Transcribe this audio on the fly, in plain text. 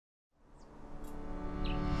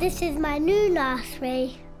This is my new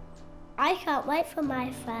nursery. I can't wait for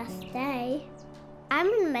my first day. I'm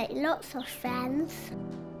going to make lots of friends.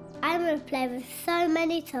 I'm going to play with so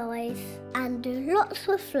many toys and do lots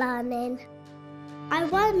of learning. I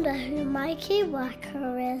wonder who my key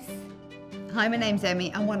worker is. Hi, my name's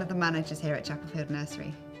Emmy. I'm one of the managers here at Chapelfield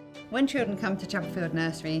Nursery. When children come to Chapelfield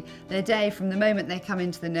Nursery, their day from the moment they come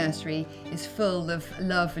into the nursery is full of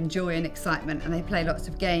love and joy and excitement, and they play lots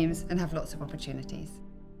of games and have lots of opportunities.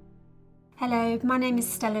 Hello, my name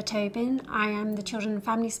is Stella Tobin. I am the Children and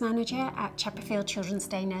Families Manager at Chapelfield Children's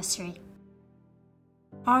Day Nursery.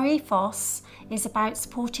 Our ethos is about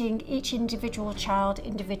supporting each individual child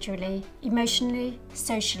individually, emotionally,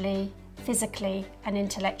 socially, physically and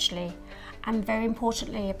intellectually, and very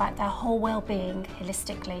importantly about their whole well-being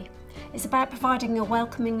holistically. It's about providing a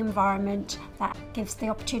welcoming environment that gives the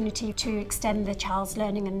opportunity to extend the child's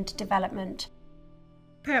learning and development.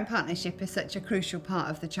 Parent partnership is such a crucial part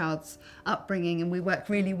of the child's upbringing, and we work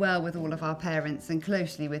really well with all of our parents and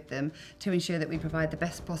closely with them to ensure that we provide the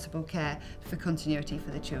best possible care for continuity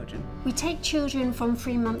for the children. We take children from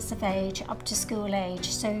 3 months of age up to school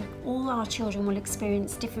age, so all our children will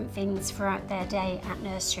experience different things throughout their day at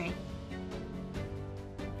nursery.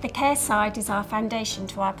 The care side is our foundation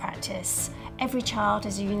to our practice. Every child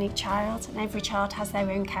is a unique child, and every child has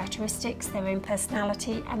their own characteristics, their own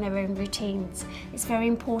personality and their own routines. It's very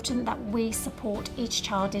important that we support each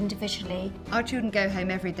child individually. Our children go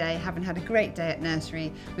home every day having had a great day at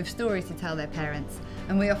nursery with stories to tell their parents,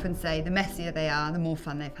 and we often say the messier they are, the more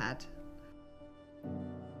fun they've had.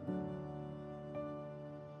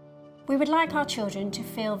 We would like our children to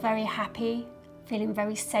feel very happy, feeling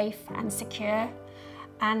very safe and secure.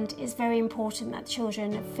 And it's very important that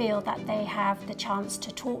children feel that they have the chance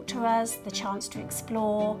to talk to us, the chance to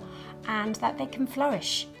explore, and that they can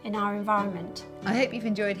flourish in our environment. I hope you've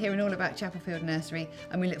enjoyed hearing all about Chapelfield Nursery,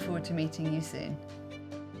 and we look forward to meeting you soon.